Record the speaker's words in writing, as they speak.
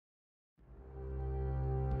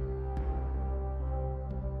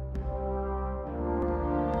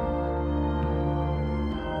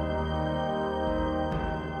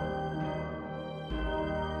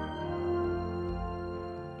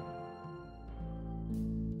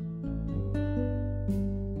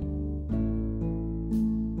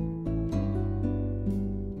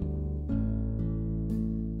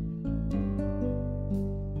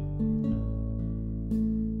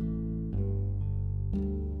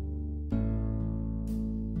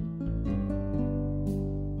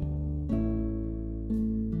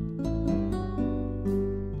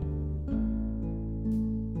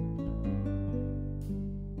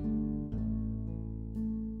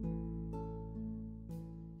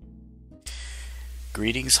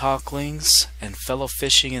Greetings, Hawklings and fellow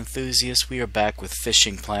fishing enthusiasts. We are back with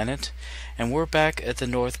Fishing Planet, and we're back at the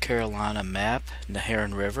North Carolina map,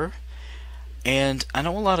 Neherrin River. And I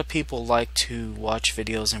know a lot of people like to watch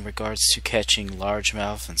videos in regards to catching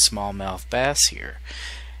largemouth and smallmouth bass here,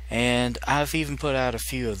 and I've even put out a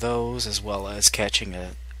few of those, as well as catching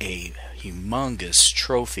a humongous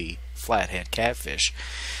trophy flathead catfish.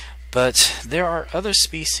 But there are other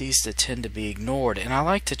species that tend to be ignored, and I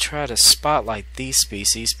like to try to spotlight these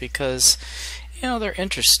species because, you know, they're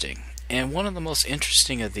interesting. And one of the most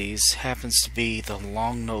interesting of these happens to be the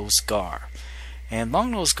Longnose Gar. And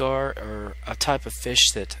Longnose Gar are a type of fish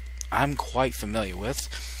that I'm quite familiar with.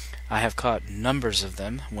 I have caught numbers of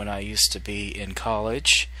them when I used to be in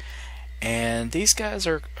college. And these guys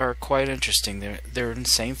are quite interesting. They're in the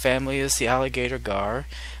same family as the alligator gar.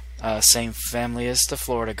 Same family as the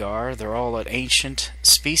Florida gar. They're all an ancient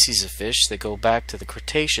species of fish that go back to the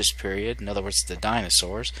Cretaceous period, in other words the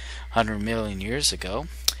dinosaurs, 100 million years ago.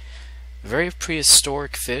 Very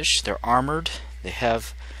prehistoric fish. They're armored. They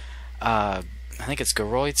have, I think it's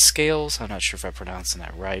garoid scales. I'm not sure if I'm pronouncing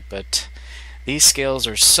that right, but these scales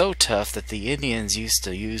are so tough that the Indians used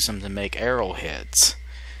to use them to make arrowheads.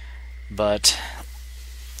 But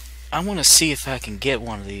I want to see if I can get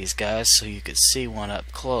one of these guys so you could see one up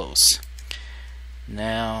close.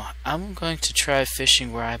 Now, I'm going to try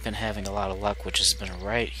fishing where I've been having a lot of luck, which has been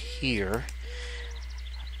right here.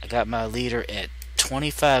 I got my leader at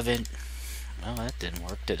 25 inch. Well, that didn't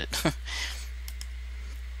work, did it?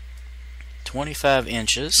 25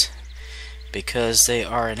 inches, because they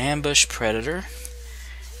are an ambush predator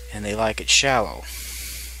and they like it shallow.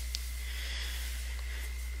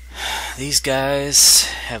 These guys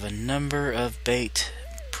have a number of bait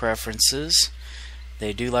preferences.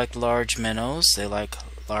 They do like large minnows. They like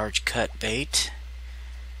large cut bait.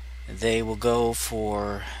 They will go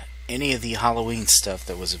for any of the Halloween stuff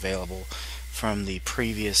that was available from the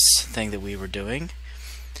previous thing that we were doing.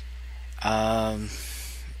 They're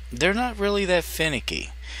not really that finicky.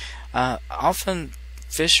 Often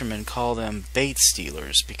fishermen call them bait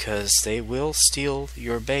stealers because they will steal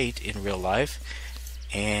your bait in real life.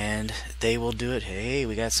 And they will do it. Hey,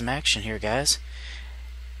 we got some action here, guys.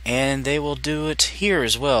 And they will do it here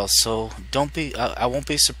as well. So don't be. I won't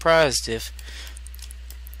be surprised if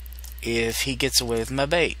he gets away with my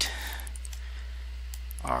bait.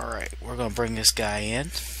 All right, we're gonna bring this guy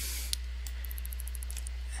in.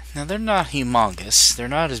 Now they're not humongous. They're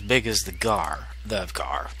not as big as the gar. They're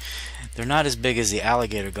not as big as the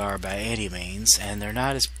alligator gar by any means, and they're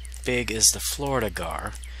not as big as the Florida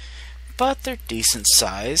gar. But they're decent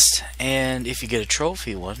sized, and if you get a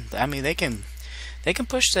trophy one, I mean they can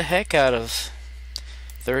push the heck out of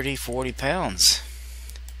 30-40 pounds.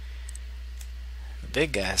 The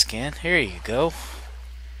big guys can. Here you go.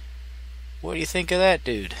 What do you think of that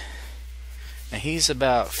dude? Now he's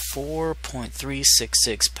about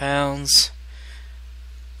 4.366 pounds.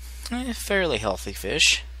 Fairly healthy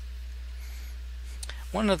fish.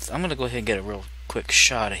 I'm gonna go ahead and get a real quick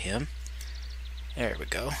shot of him. There we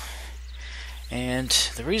go. And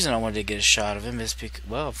the reason I wanted to get a shot of him is because,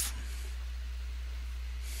 well,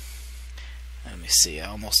 let me see, I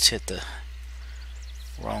almost hit the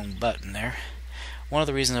wrong button there. One of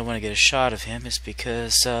the reasons I want to get a shot of him is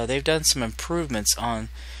because they've done some improvements on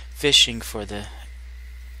fishing for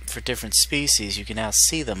different species. You can now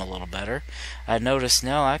see them a little better. I noticed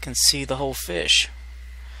now I can see the whole fish.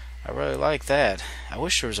 I really like that. I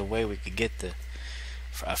wish there was a way we could get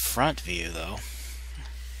a front view though.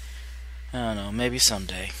 I don't know, maybe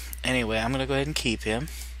someday. Anyway, I'm going to go ahead and keep him.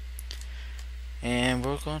 And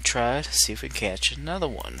we're going to try to see if we can catch another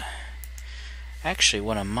one. Actually,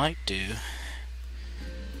 what I might do,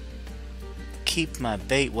 keep my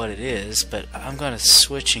bait what it is, but I'm going to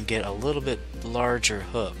switch and get a little bit larger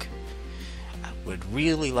hook. I would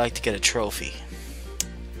really like to get a trophy.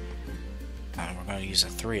 And we're going to use a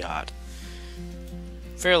 3/0.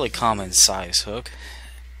 Fairly common size hook.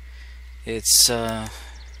 It's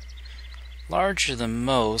larger than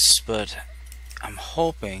most, but I'm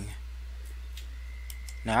hoping.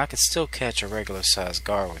 Now I could still catch a regular size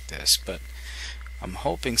gar with this, but I'm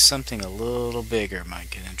hoping something a little bigger might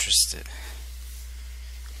get interested.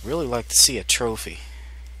 Really like to see a trophy.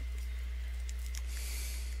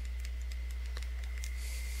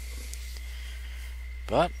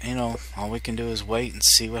 But, you know, all we can do is wait and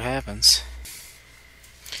see what happens.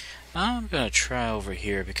 I'm gonna try over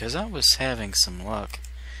here because I was having some luck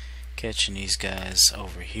catching these guys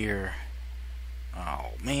over here.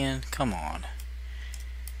 Oh man, come on.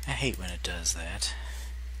 I hate when it does that.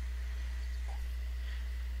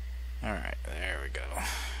 Alright, there we go.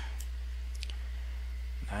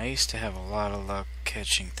 I used to have a lot of luck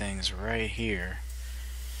catching things right here.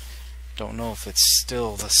 Don't know if it's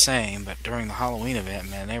still the same, but during the Halloween event,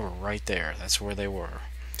 man, they were right there. That's where they were.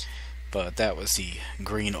 But that was the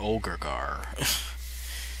green ogre gar.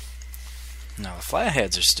 Now the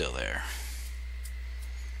flatheads are still there.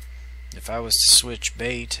 If I was to switch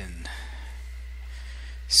bait and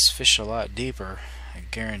fish a lot deeper, I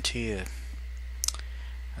guarantee you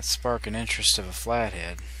I'd spark an interest of a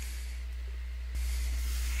flathead.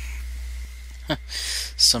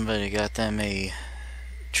 Somebody got them a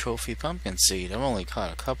trophy pumpkin seed. I've only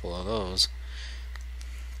caught a couple of those.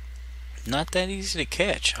 Not that easy to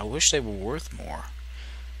catch. I wish they were worth more.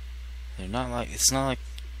 They're not like, it's not like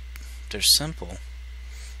they're simple.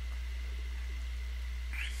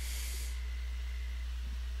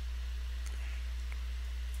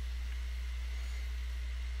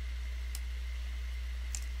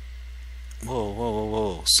 Whoa, whoa, whoa,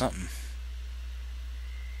 whoa, something.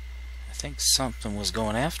 I think something was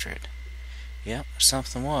going after it. Yep,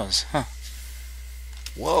 something was. Huh.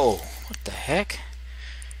 Whoa, what the heck?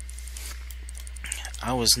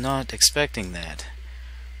 I was not expecting that.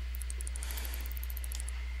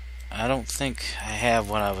 I don't think I have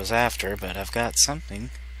what I was after, but I've got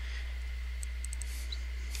something.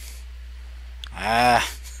 Ah,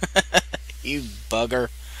 you bugger.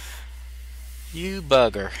 You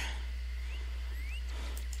bugger.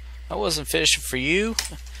 I wasn't fishing for you.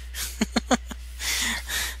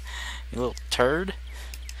 You little turd.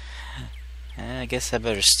 I guess I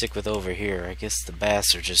better stick with over here. I guess the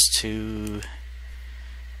bass are just too...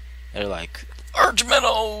 They're like, large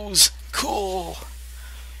minnows! Cool!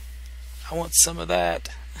 I want some of that.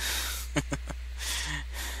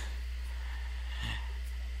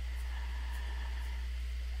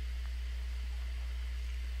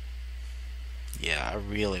 Yeah, I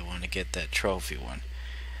really want to get that trophy one.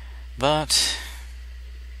 But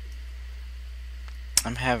I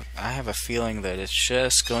have a feeling that it's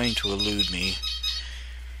just going to elude me.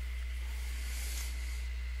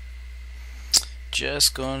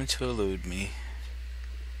 Just going to elude me.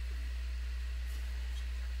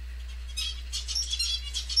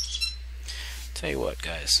 Tell you what,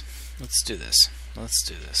 guys, let's do this. Let's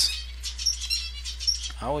do this.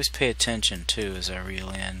 I always pay attention too as I reel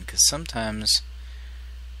in, because sometimes,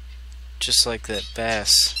 just like that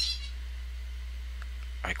bass,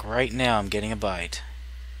 like right now I'm getting a bite.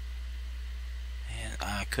 And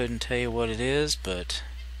I couldn't tell you what it is, but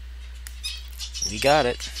we got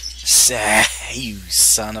it. You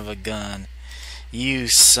son of a gun. You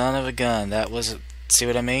son of a gun. That was... See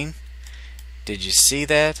what I mean? Did you see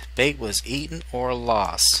that? Bait was eaten or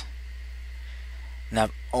lost. And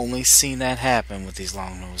I've only seen that happen with these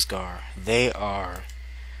Longnose Gar. They are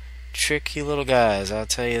tricky little guys, I'll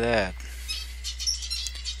tell you that.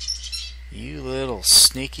 You little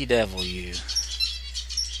sneaky devil, you.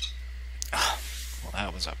 Oh, well,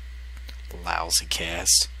 that was a lousy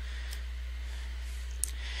cast.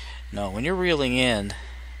 No, when you're reeling in,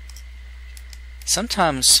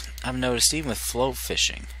 sometimes I've noticed even with float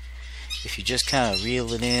fishing, if you just kind of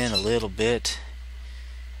reel it in a little bit,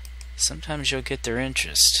 sometimes you'll get their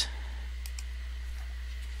interest.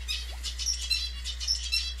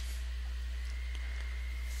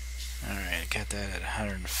 Alright, I got that at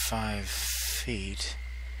 105 feet.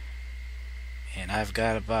 And I've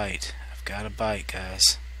got a bite. I've got a bite,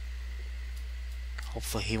 guys.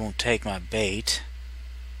 Hopefully he won't take my bait.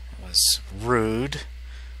 It was rude.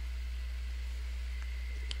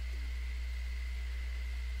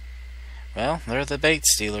 Well, they're the bait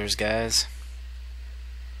stealers, guys.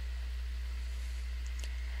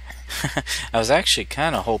 I was actually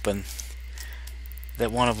kind of hoping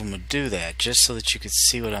that one of them would do that, just so that you could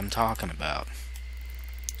see what I'm talking about.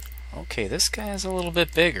 Okay, this guy is a little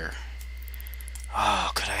bit bigger.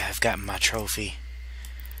 Oh, could I have gotten my trophy?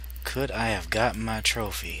 Could I have gotten my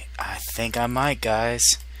trophy? I think I might,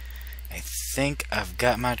 guys. I think I've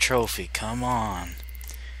got my trophy. Come on.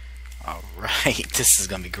 Alright, this is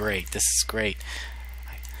gonna be great. This is great.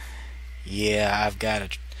 Yeah, I've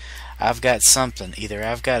got something. Either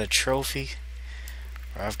I've got a trophy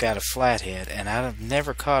or I've got a flathead, and I've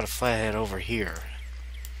never caught a flathead over here.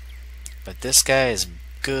 But this guy is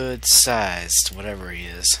good sized, whatever he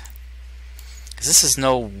is. 'Cause this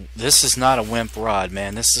is not a wimp rod,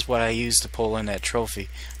 man. This is what I use to pull in that trophy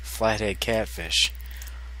flathead catfish.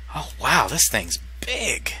 Oh wow, this thing's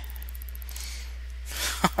big.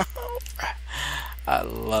 I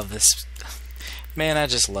love this. Man, I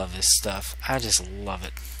just love this stuff. I just love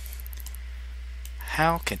it.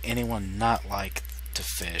 How can anyone not like to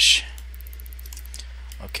fish?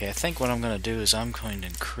 Okay, I think what I'm going to do is I'm going to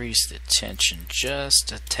increase the tension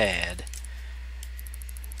just a tad.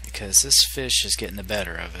 because this fish is getting the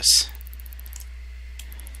better of us.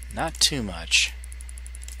 Not too much.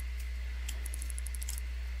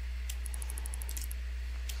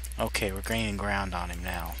 Okay, we're gaining ground on him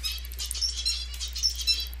now.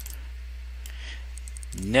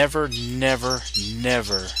 Never, never,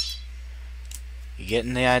 never. You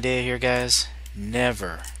getting the idea here, guys?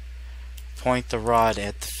 Never point the rod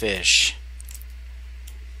at the fish.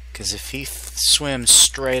 Because if he swims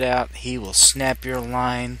straight out, he will snap your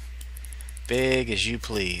line big as you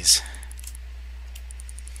please.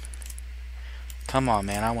 Come on,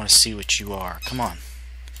 man. I want to see what you are. Come on.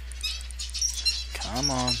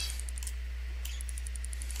 Come on.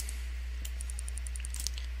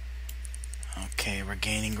 Okay, we're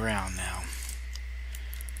gaining ground now.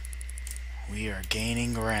 We are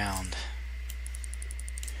gaining ground.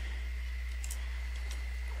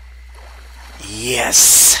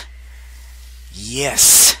 Yes!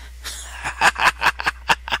 Yes!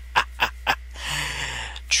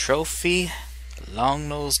 Trophy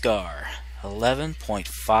Longnose Gar,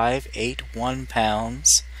 11.581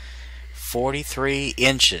 pounds, 43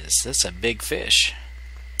 inches. That's a big fish.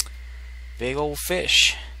 Big old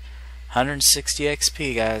fish. 160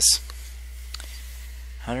 XP, guys.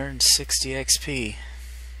 160 XP.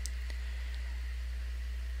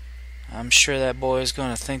 I'm sure that boy is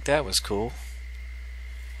going to think that was cool.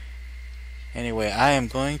 Anyway, I am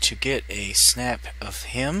going to get a snap of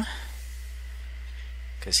him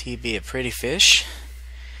because he'd be a pretty fish,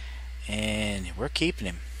 and we're keeping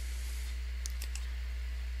him.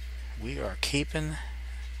 We are keeping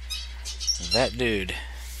that dude.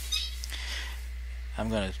 I'm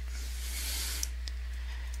going to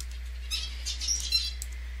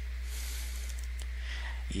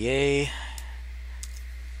yay,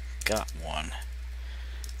 got one.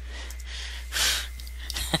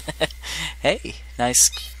 Hey, nice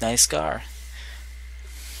gar.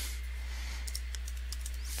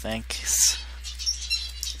 Thanks.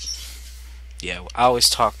 Yeah, I always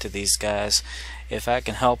talk to these guys. If I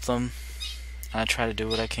can help them, I try to do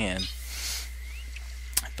what I can.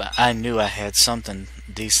 But I knew I had something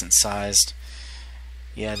decent sized.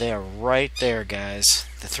 Yeah, they are right there, guys.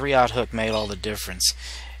 The 3/0 hook made all the difference.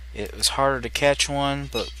 It was harder to catch one,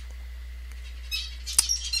 but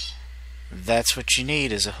that's what you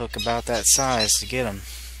need, is a hook about that size to get them.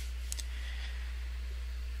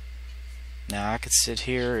 Now I could sit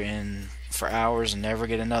here for hours and never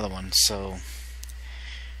get another one, so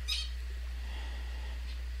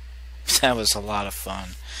that was a lot of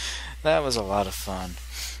fun. That was a lot of fun.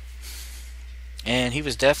 And he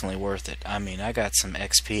was definitely worth it. I mean, I got some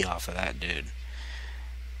XP off of that dude.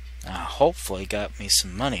 Hopefully got me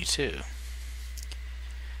some money too.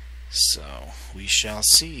 So we shall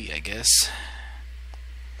see, I guess.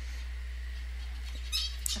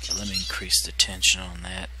 Okay, let me increase the tension on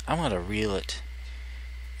that. I'm going to reel it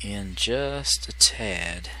in just a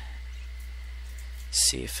tad.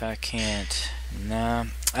 See if I can't. Nah,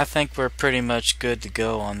 I think we're pretty much good to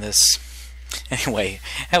go on this. Anyway,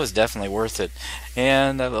 that was definitely worth it.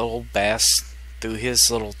 And that little bass threw his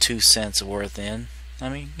little 2 cents worth in. I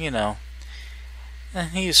mean, you know,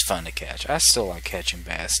 he was fun to catch. I still like catching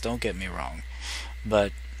bass, don't get me wrong.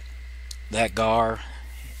 But that gar,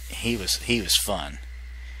 he was fun.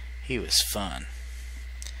 He was fun.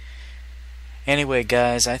 Anyway,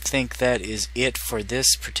 guys, I think that is it for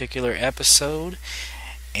this particular episode.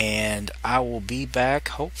 And I will be back,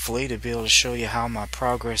 hopefully, to be able to show you how my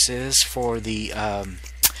progress is for the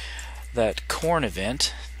that corn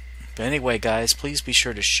event. But anyway, guys, please be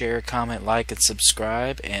sure to share, comment, like, and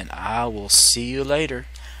subscribe, and I will see you later.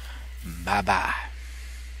 Bye-bye.